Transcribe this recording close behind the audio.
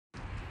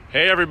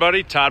Hey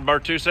everybody, Todd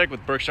Bartusek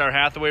with Berkshire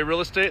Hathaway Real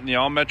Estate and the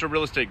All Metro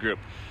Real Estate Group.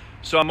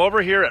 So I'm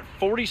over here at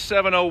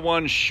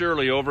 4701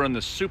 Shirley over in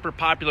the super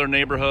popular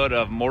neighborhood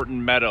of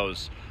Morton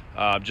Meadows,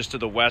 just to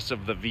the west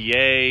of the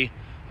VA,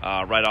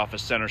 right off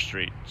of Center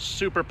Street.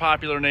 Super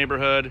popular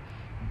neighborhood,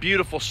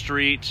 beautiful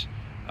street.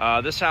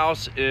 This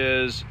house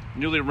is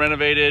newly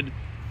renovated,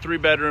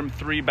 3-bedroom,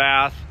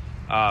 3-bath,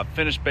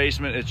 finished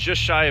basement. It's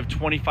just shy of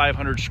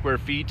 2,500 square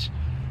feet.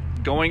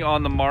 Going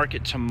on the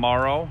market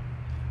tomorrow.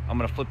 I'm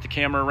gonna flip the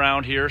camera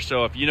around here.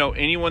 So if you know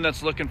anyone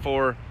that's looking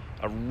for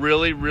a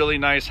really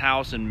nice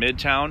house in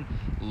Midtown,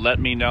 let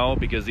me know,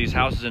 because these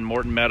houses in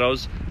Morton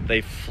Meadows,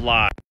 they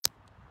fly.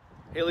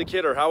 Haley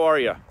Kidder, how are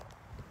you?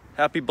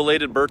 Happy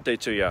belated birthday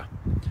to you.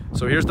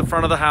 So here's the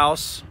front of the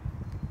house.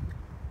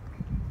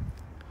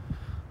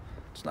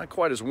 It's not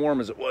quite as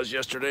warm as it was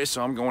yesterday,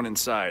 so I'm going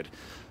inside.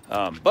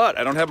 But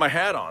I don't have my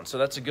hat on, so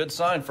that's a good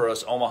sign for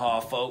us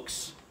Omaha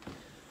folks.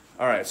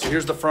 All right, so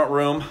here's the front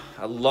room.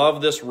 I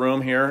love this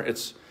room here.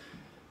 It's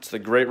the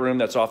great room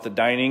that's off the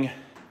dining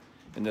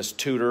in this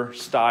Tudor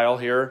style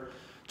here.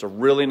 It's a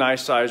really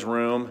nice size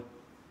room.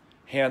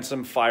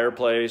 Handsome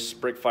fireplace,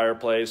 brick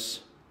fireplace.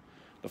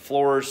 The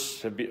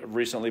floors have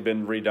recently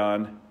been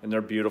redone and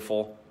they're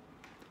beautiful.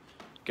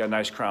 Got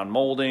nice crown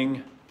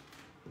molding.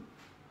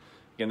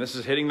 Again, this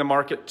is hitting the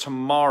market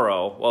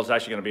tomorrow. Well, it's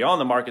actually gonna be on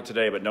the market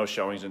today, but no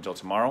showings until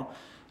tomorrow.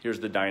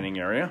 Here's the dining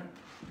area.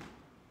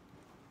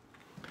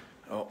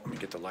 Oh, let me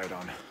get the light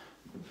on.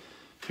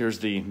 Here's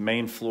the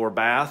main floor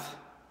bath.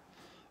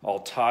 All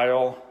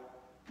tile.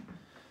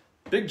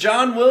 Big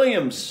John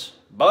Williams.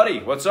 Buddy,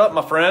 what's up,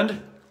 my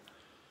friend?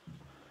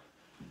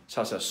 This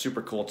house has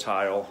super cool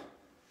tile.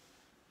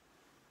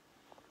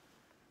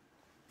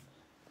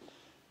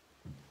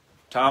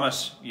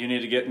 Thomas, you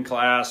need to get in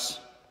class.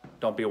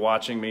 Don't be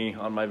watching me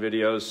on my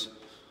videos.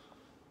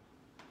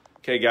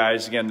 Okay,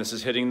 guys, again, this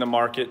is hitting the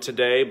market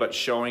today, but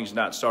showing's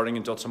not starting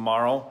until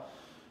tomorrow.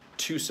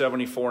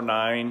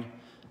 274.9,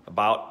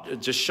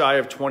 about just shy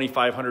of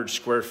 2,500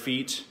 square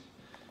feet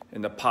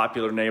in the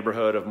popular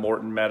neighborhood of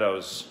Morton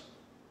Meadows.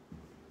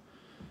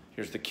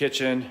 Here's the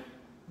kitchen.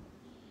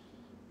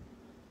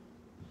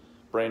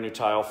 Brand new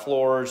tile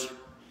floors,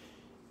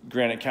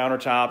 granite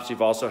countertops. You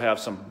also have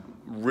some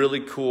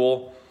really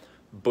cool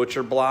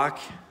butcher block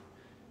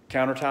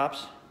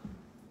countertops.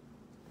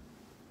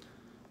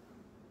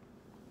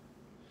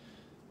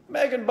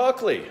 Megan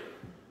Buckley.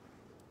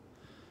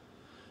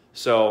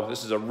 So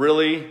this is a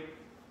really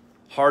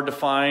hard to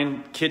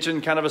find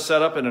kitchen kind of a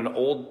setup in an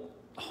old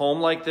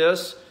home like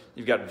this.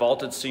 You've got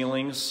vaulted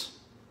ceilings.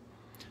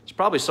 It's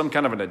probably some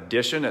kind of an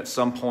addition at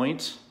some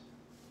point.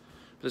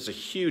 But it's a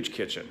huge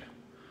kitchen.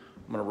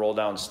 I'm gonna roll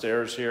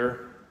downstairs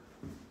here.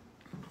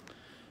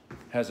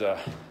 Has a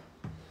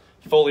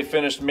fully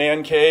finished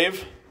man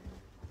cave.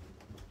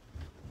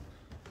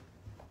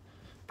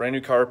 Brand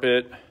new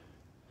carpet.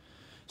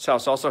 This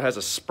house also has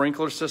a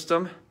sprinkler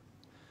system.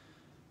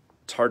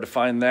 It's hard to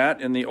find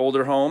that in the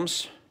older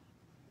homes.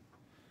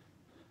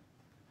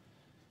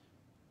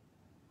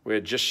 We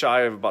had just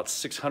shy of about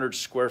 600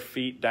 square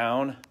feet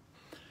down.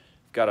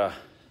 Got a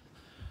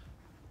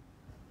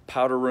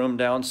powder room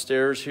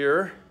downstairs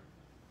here.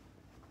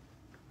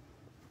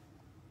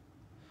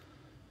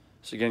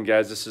 So again,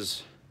 guys, this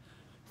is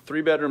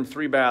 3-bedroom,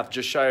 3-bath,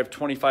 just shy of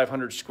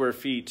 2,500 square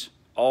feet,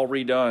 all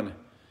redone.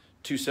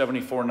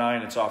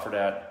 274.9 it's offered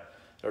at.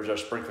 There's our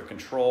sprinkler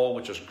control,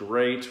 which is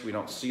great. We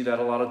don't see that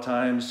a lot of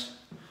times.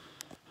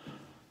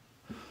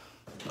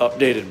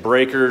 Updated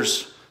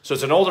breakers. So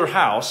it's an older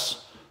house,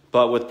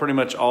 but with pretty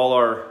much all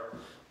our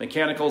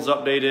mechanicals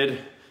updated.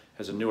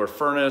 Has a newer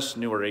furnace,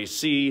 newer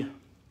AC.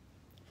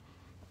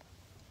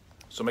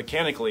 So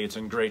mechanically, it's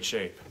in great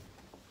shape.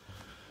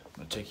 I'm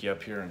gonna take you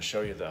up here and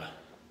show you the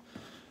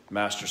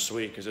master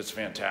suite because it's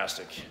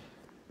fantastic.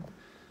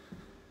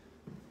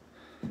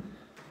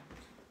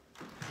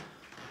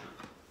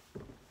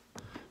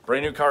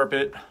 Brand new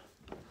carpet,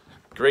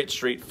 great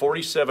street,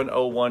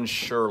 4701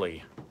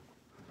 Shirley.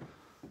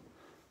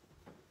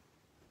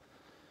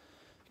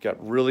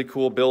 Got really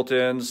cool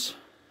built-ins.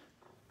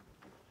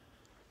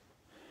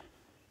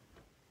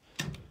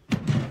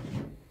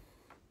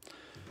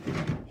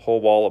 Whole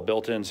wall of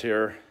built-ins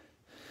here.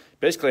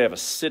 Basically, I have a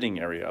sitting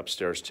area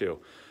upstairs too.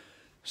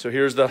 So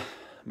here's the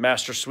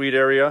master suite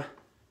area.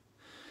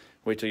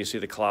 Wait till you see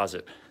the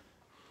closet.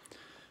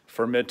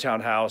 For a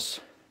Midtown house,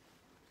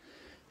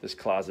 this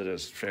closet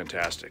is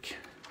fantastic.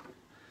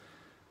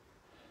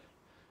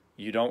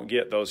 You don't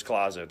get those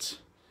closets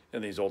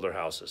in these older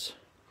houses.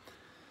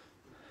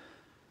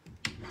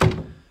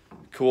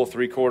 Cool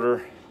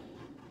 3/4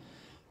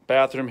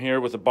 bathroom here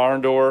with a barn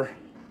door.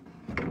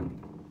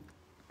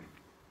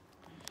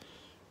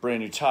 Brand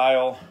new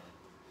tile,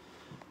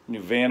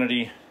 new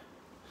vanity,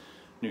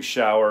 new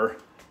shower,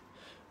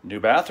 new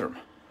bathroom.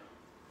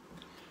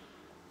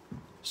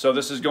 So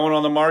this is going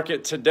on the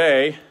market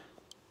today,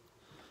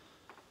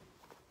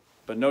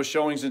 but no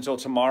showings until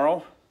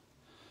tomorrow.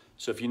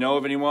 So if you know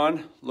of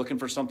anyone looking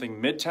for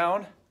something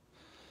Midtown,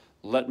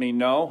 let me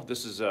know.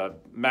 This is a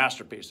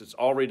masterpiece. It's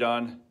all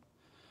redone.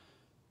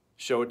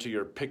 show it to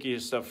your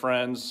pickiest of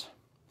friends.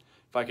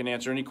 If I can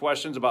answer any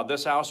questions about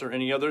this house or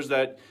any others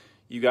that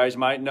you guys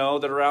might know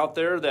that are out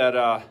there that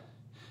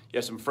you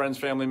have some friends,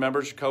 family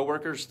members,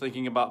 coworkers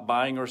thinking about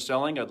buying or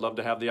selling, I'd love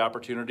to have the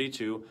opportunity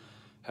to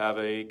have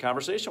a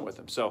conversation with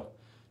them. So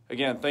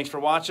again, thanks for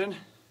watching.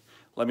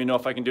 Let me know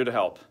if I can do to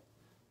help.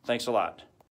 Thanks a lot.